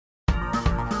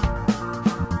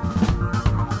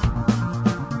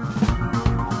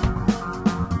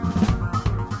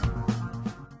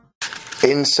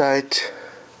Insight,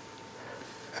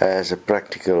 as a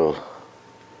practical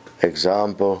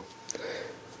example,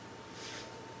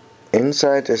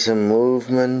 insight is a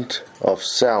movement of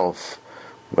self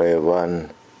where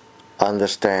one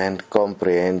understand,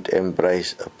 comprehend,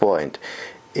 embrace a point.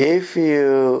 If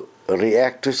you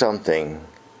react to something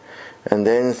and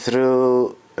then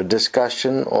through a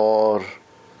discussion, or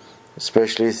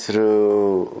especially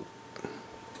through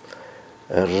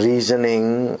a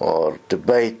reasoning or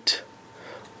debate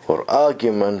or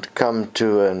argument, come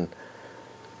to a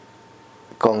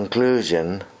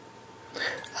conclusion,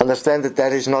 understand that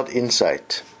that is not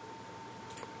insight.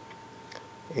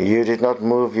 You did not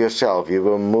move yourself, you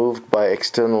were moved by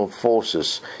external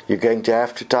forces. You're going to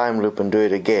have to time loop and do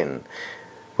it again.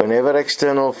 Whenever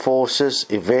external forces,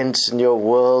 events in your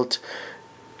world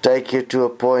take you to a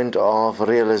point of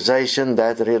realization,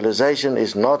 that realization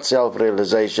is not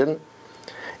self-realization.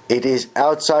 It is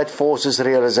outside forces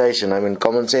realization. I mean,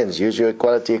 common sense, use your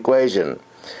equality equation.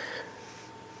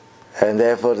 And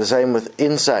therefore the same with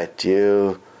insight.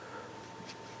 You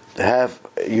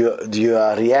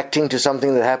are reacting to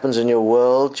something that happens in your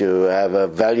world. You have a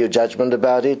value judgment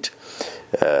about it.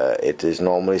 It is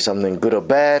normally something good or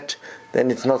bad.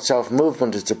 Then it's not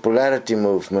self-movement, it's a polarity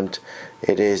movement.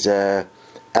 It is a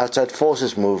outside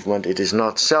forces movement. It is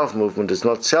not self-movement, it's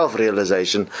not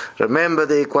self-realization. Remember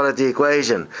the equality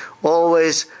equation.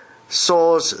 Always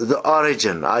source the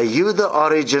origin. Are you the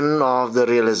origin of the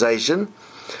realization?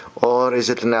 Or is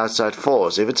it an outside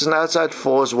force? If it's an outside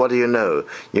force, what do you know?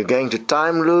 You're going to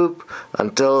time loop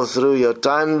until through your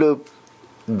time loop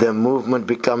the movement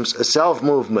becomes a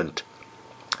self-movement.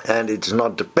 And it's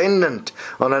not dependent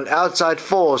on an outside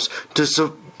force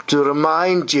to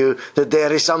remind you that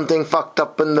there is something fucked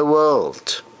up in the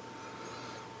world.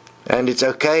 And it's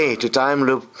okay to time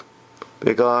loop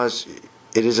because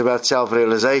it is about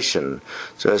self-realization.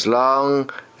 So as long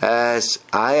as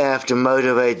I have to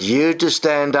motivate you to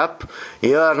stand up,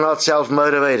 you are not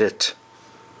self-motivated.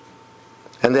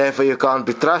 And therefore you can't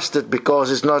be trusted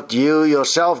because it's not you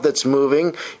yourself that's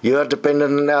moving. You are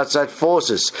dependent on outside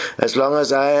forces. As long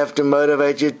as I have to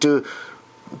motivate you to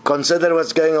consider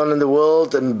what's going on in the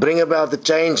world and bring about the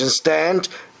change and stand,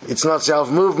 it's not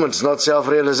self-movement, it's not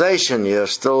self-realization. You're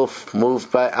still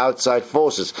moved by outside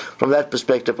forces. From that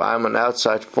perspective, I'm an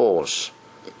outside force.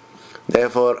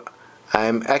 Therefore,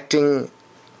 I'm acting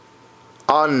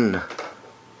on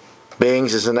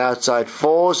beings as an outside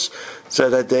force so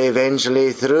that they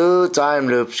eventually, through time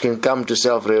loops, can come to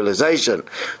self-realization.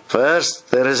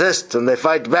 First, they resist and they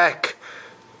fight back.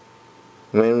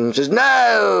 When says,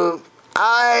 no,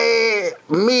 I,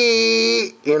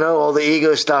 me, all the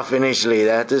ego stuff initially,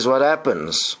 that is what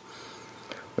happens.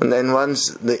 And then once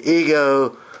the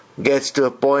ego gets to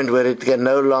a point where it can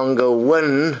no longer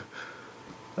win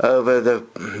over the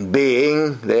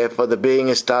being, therefore the being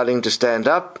is starting to stand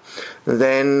up,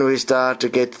 then we start to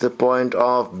get to the point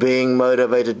of being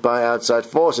motivated by outside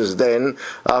forces. Then,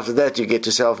 after that, you get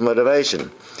to self-motivation.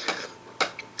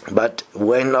 But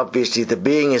when obviously the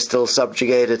being is still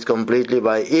subjugated completely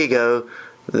by ego,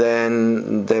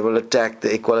 then they will attack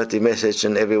the equality message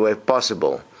in every way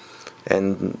possible.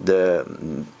 And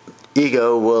the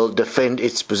ego will defend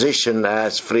its position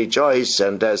as free choice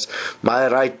and as my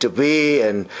right to be,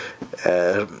 and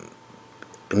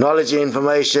knowledge and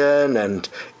information and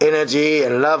energy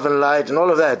and love and light and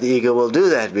all of that. The ego will do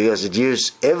that because it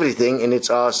uses everything in its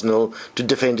arsenal to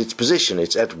defend its position.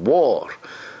 It's at war,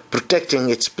 protecting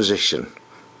its position.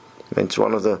 It's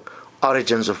one of the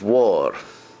origins of war.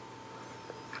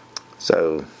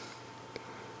 So,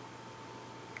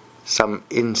 some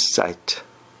insight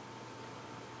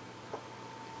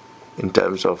in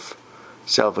terms of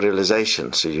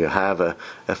self-realization. So you have an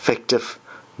effective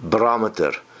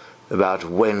barometer about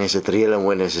when is it real and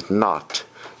when is it not.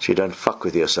 So you don't fuck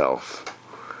with yourself.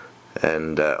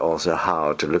 And also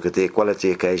how to look at the equality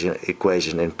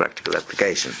equation in practical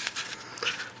application.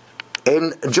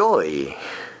 Enjoy!